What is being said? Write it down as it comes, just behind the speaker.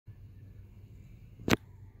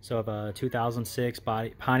So I have a 2006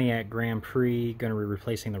 Pontiac Grand Prix, going to be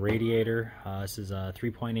replacing the radiator. This is a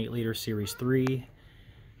 3.8 liter Series 3.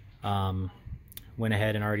 Went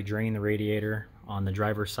ahead and already drained the radiator. On the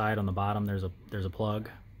driver's side on the bottom there's a plug.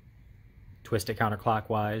 Twist it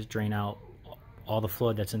counterclockwise, drain out all the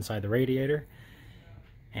fluid that's inside the radiator.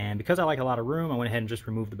 And because I like a lot of room, I went ahead and just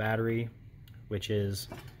removed the battery, which is,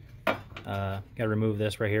 got to remove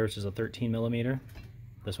this right here, which is a 13 millimeter.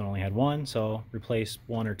 This one only had one, so replace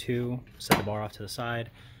one or two, set the bar off to the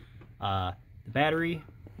side. The battery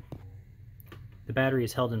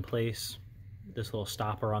is held in place. This little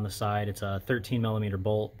stopper on the side, it's a 13 millimeter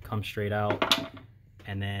bolt, comes straight out,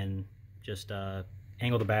 and then just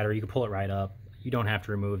angle the battery. You can pull it right up. You don't have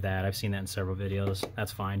to remove that. I've seen that in several videos.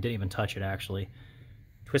 That's fine. Didn't even touch it actually.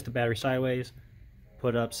 Twist the battery sideways,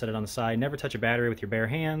 put it up, set it on the side. Never touch a battery with your bare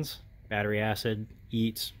hands. Battery acid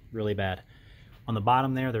eats really bad. On the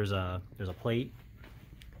bottom there's a plate.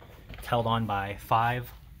 It's held on by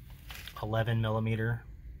 5 11 millimeter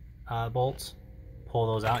bolts. Pull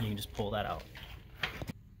those out and you can just pull that out.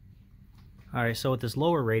 Alright, so with this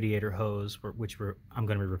lower radiator hose, I'm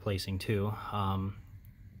going to be replacing too,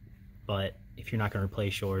 but if you're not going to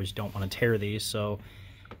replace yours, don't want to tear these, so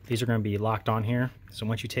these are going to be locked on here. So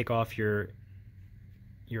once you take off your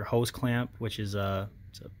hose clamp, which is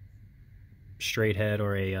it's a straight head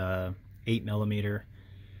or a 8 millimeter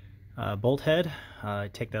bolt head,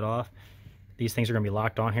 take that off. These things are going to be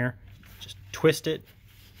locked on here. Just twist it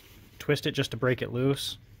just to break it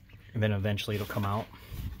loose, and then eventually it'll come out.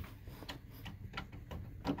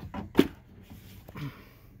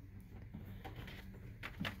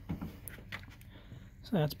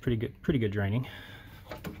 So that's pretty good draining.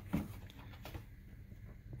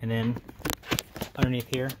 And then underneath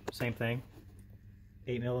here, same thing,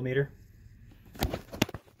 8 millimeter.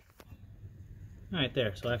 All right,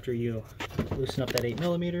 there. So after you loosen up that 8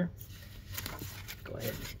 millimeter, go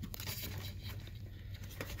ahead and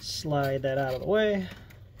slide that out of the way.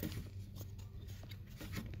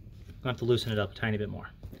 I'll have to loosen it up a tiny bit more.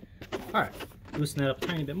 All right, loosen it up a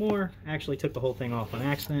tiny bit more. Actually took the whole thing off on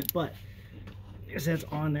accident, but as that's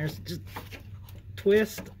on there, just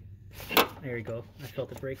twist. There you go. I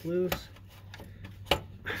felt it break loose.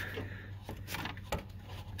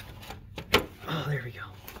 Oh, there we go.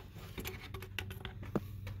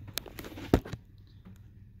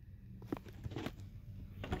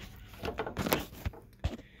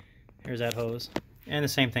 Here's that hose. And the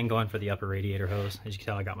same thing going for the upper radiator hose. As you can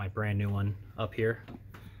tell, I got my brand new one up here.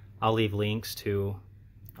 I'll leave links to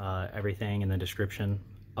everything in the description.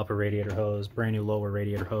 Upper radiator hose, brand new lower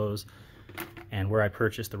radiator hose, and where I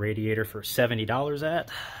purchased the radiator for $70 at.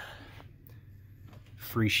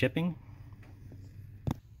 Free shipping.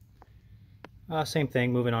 Same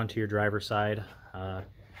thing, moving on to your driver's side.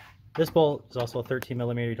 This bolt is also a 13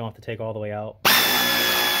 millimeter. You don't have to take all the way out.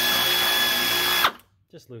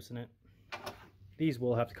 Just loosen it. These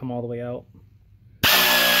will have to come all the way out.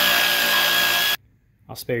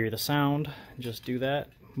 I'll spare you the sound. Just do that.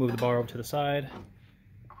 Move the bar over to the side.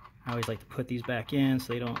 I always like to put these back in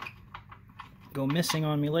so they don't go missing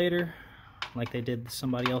on me later, like they did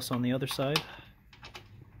somebody else on the other side.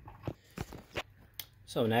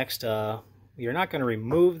 So next, you're not going to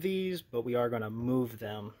remove these, but we are going to move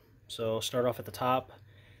them. So start off at the top,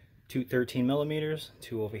 2 13 millimeters,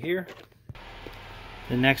 2 over here.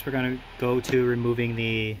 Then next we're going to go to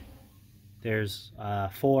removing there's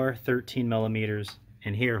 4 13 millimeters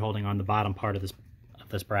in here holding on the bottom part of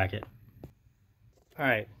this bracket. All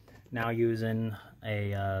right, now using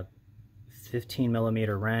a 15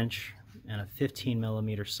 millimeter wrench and a 15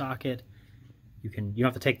 millimeter socket, you don't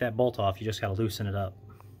have to take that bolt off, you just got to loosen it up.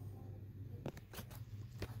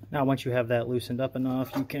 Now once you have that loosened up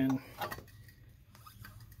enough, you can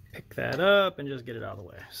pick that up and just get it out of the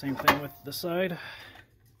way. Same thing with the side.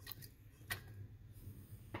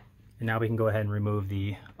 And now we can go ahead and remove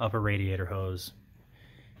the upper radiator hose.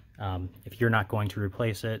 If you're not going to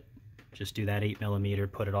replace it, just do that 8 millimeter,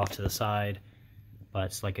 put it off to the side.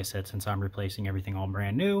 But like I said, since I'm replacing everything all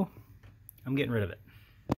brand new, I'm getting rid of it.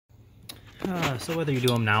 So whether you do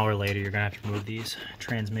them now or later, you're going to have to remove these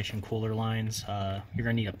transmission cooler lines. You're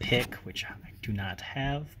going to need a pick, which I do not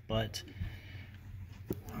have, but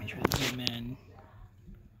let me try to zoom in.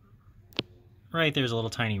 Right there's a little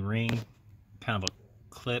tiny ring, kind of a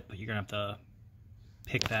clip, but you're going to have to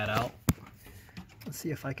pick that out. Let's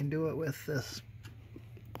see if I can do it with this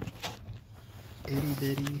itty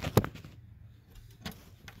bitty.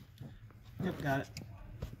 Yep, got it.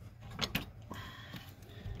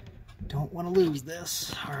 Don't want to lose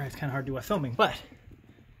this. Alright, it's kind of hard to do while filming, but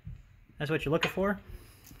that's what you're looking for.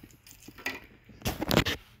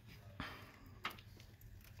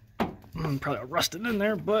 Probably rusted in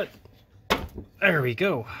there, but there we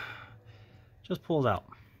go. Just pulls out.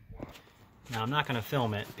 Now I'm not going to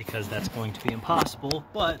film it because that's going to be impossible,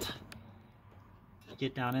 but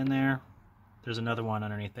get down in there. There's another one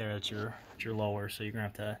underneath there that's your lower, so you're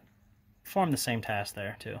going to have to perform the same task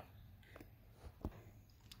there too.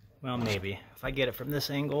 Well, maybe. If I get it from this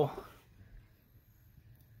angle.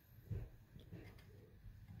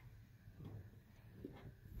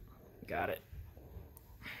 Got it.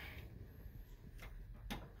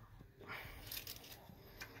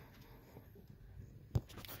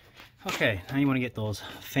 Okay, now you want to get those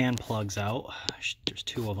fan plugs out. There's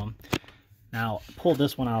 2 of them. Now, I pulled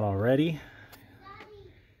this one out already.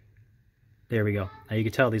 There we go. Now you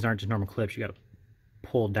can tell these aren't just normal clips. You got to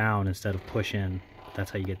pull down instead of push in. That's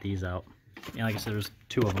how you get these out. And like I said, there's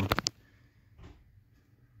 2 of them.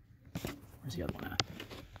 Where's the other one at?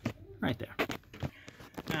 Right there.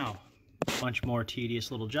 Now, a bunch more tedious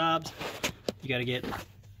little jobs. You got to get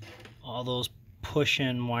all those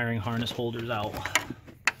push-in wiring harness holders out.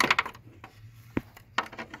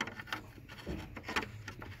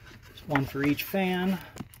 There's one for each fan.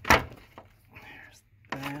 There's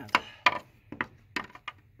that. Yeah,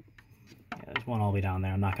 there's one all the way down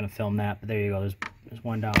there. I'm not going to film that, but there you go. There's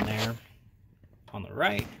one down there on the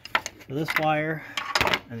right for this wire.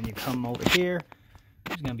 And then you come over here.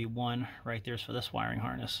 There's going to be one right there for this wiring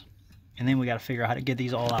harness. And then we got to figure out how to get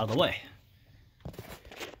these all out of the way.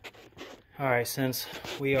 Alright, since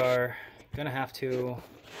we are going to have to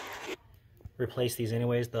replace these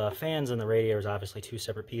anyways, the fans and the radiator is obviously 2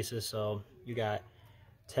 separate pieces. So you got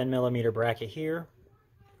 10mm bracket here.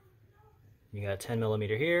 You got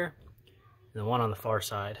 10mm here. And then one on the far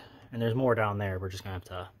side. And there's more down there. We're just going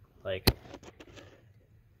to have to, like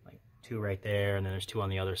 2 right there, and then there's 2 on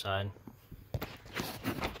the other side.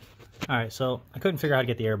 Alright, so I couldn't figure out how to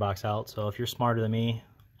get the air box out, so if you're smarter than me,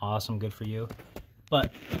 awesome, good for you.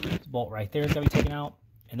 But this bolt right there is going to be taken out,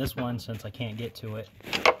 and this one, since I can't get to it,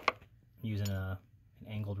 I'm using an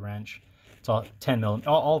angled wrench. It's all 10mm,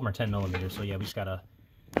 all of them are 10mm, so yeah, we just got to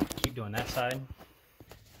keep doing that side.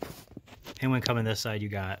 And when coming this side, you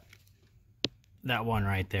got that one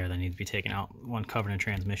right there that needs to be taken out, one covered in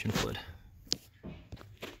transmission fluid.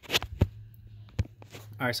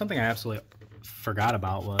 Alright, something I absolutely forgot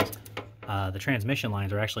about was the transmission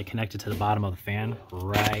lines are actually connected to the bottom of the fan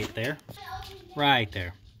right there. Right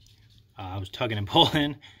there. I was tugging and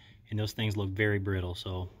pulling, and those things look very brittle,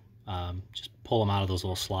 so just pull them out of those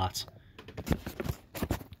little slots.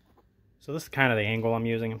 So this is kind of the angle I'm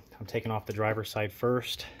using. I'm taking off the driver's side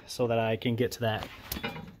first so that I can get to that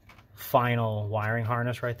final wiring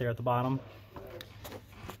harness right there at the bottom.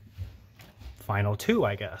 Final 2,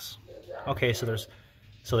 I guess. Okay, so there's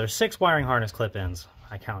 6 wiring harness clip-ins.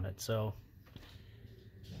 I counted. So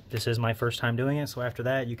this is my first time doing it. So after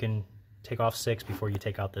that, you can take off 6 before you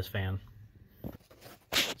take out this fan.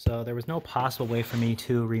 So there was no possible way for me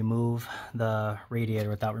to remove the radiator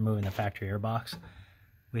without removing the factory air box,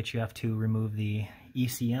 which you have to remove the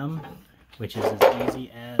ECM, which is as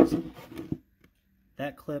easy as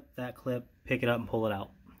that clip, pick it up and pull it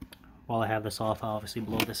out. While I have this off, I'll obviously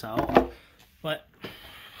blow this out. But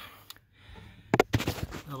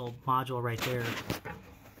little module right there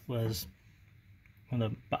was when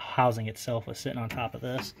the housing itself was sitting on top of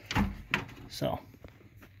this, so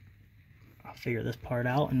I'll figure this part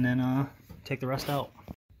out and then take the rest out.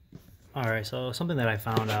 Alright, so something that I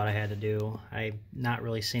found out I had to do, I've not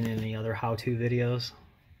really seen in any other how-to videos,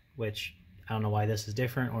 which I don't know why this is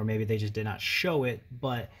different, or maybe they just did not show it,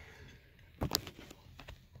 but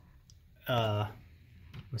I'm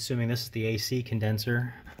assuming this is the AC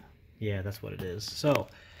condenser. Yeah, that's what it is. So,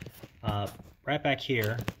 right back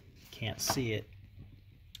here, can't see it,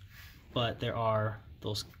 but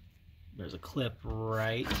there's a clip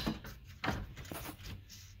right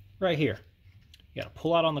here. You gotta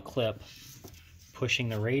pull out on the clip, pushing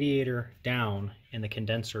the radiator down and the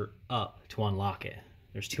condenser up to unlock it.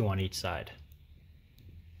 There's 2 on each side.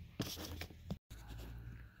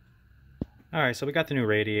 Alright, so we got the new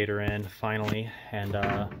radiator in finally, and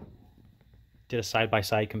did a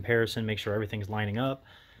side-by-side comparison, make sure everything's lining up.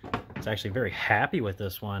 I was actually very happy with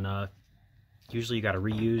this one. Usually you got to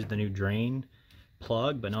reuse the new drain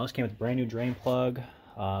plug, but no, this came with a brand new drain plug.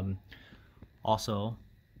 Also,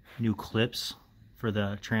 new clips for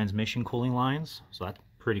the transmission cooling lines, so that's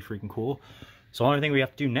pretty freaking cool. So the only thing we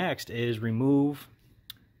have to do next is remove,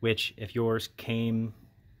 which if yours came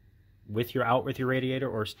with your radiator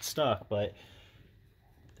or stuck, but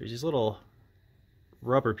there's these little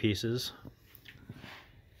rubber pieces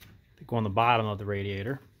that go on the bottom of the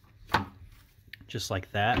radiator, just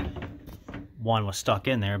like that. One was stuck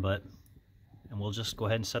in there, but and we'll just go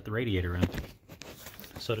ahead and set the radiator in.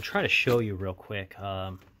 So to try to show you real quick,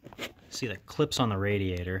 see the clips on the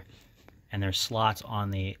radiator, and there's slots on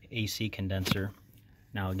the AC condenser.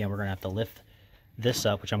 Now again, we're gonna have to lift this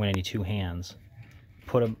up, which I'm gonna need 2 hands.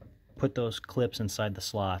 Put those clips inside the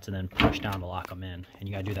slots and then push down to lock them in, and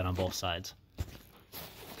you gotta do that on both sides.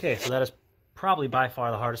 Okay, so that is probably by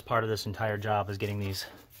far the hardest part of this entire job, is getting these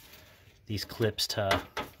clips to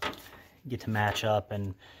get to match up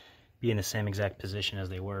and be in the same exact position as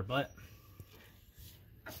they were. But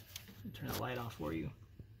let me turn the light off for you.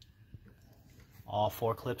 All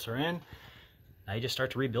 4 clips are in. Now you just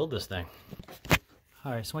start to rebuild this thing.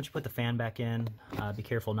 All right, so once you put the fan back in, be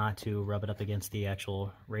careful not to rub it up against the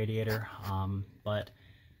actual radiator, but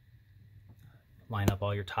line up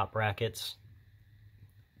all your top brackets,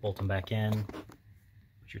 bolt them back in,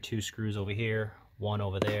 put your 2 screws over here, 1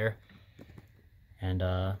 over there, and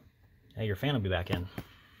your fan will be back in.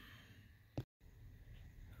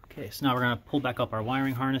 Okay, so now we're going to pull back up our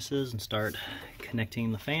wiring harnesses and start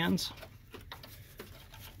connecting the fans.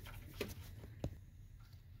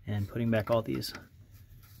 And putting back all these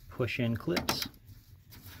push-in clips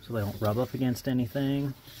so they don't rub up against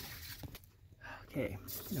anything. Okay,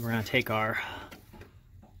 then we're going to take our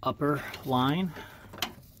upper line,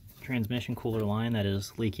 transmission cooler line that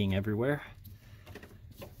is leaking everywhere,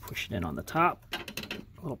 push it in on the top,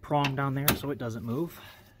 a little prong down there so it doesn't move.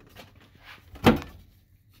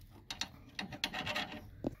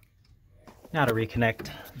 Now to reconnect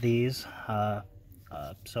these,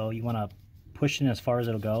 so you want to push in as far as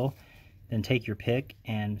it'll go, then take your pick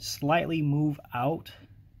and slightly move out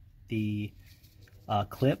the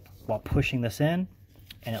clip while pushing this in,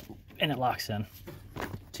 and it locks in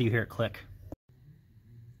till you hear it click.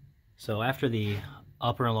 So after the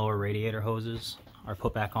upper and lower radiator hoses are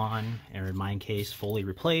put back on, and in my case fully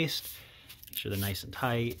replaced, make sure they're nice and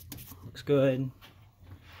tight, looks good.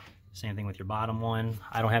 Same thing with your bottom one.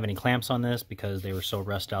 I don't have any clamps on this because they were so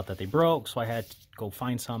rusted out that they broke, so I had to go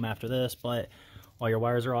find some after this. But while your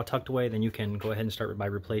wires are all tucked away, then you can go ahead and start by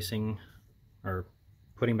replacing or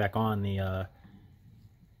putting back on the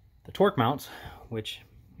torque mounts, which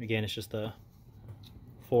again is just the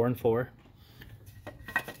 4 and 4.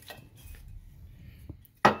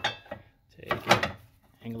 Take it,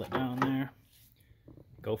 angle it down there,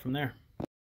 go from there.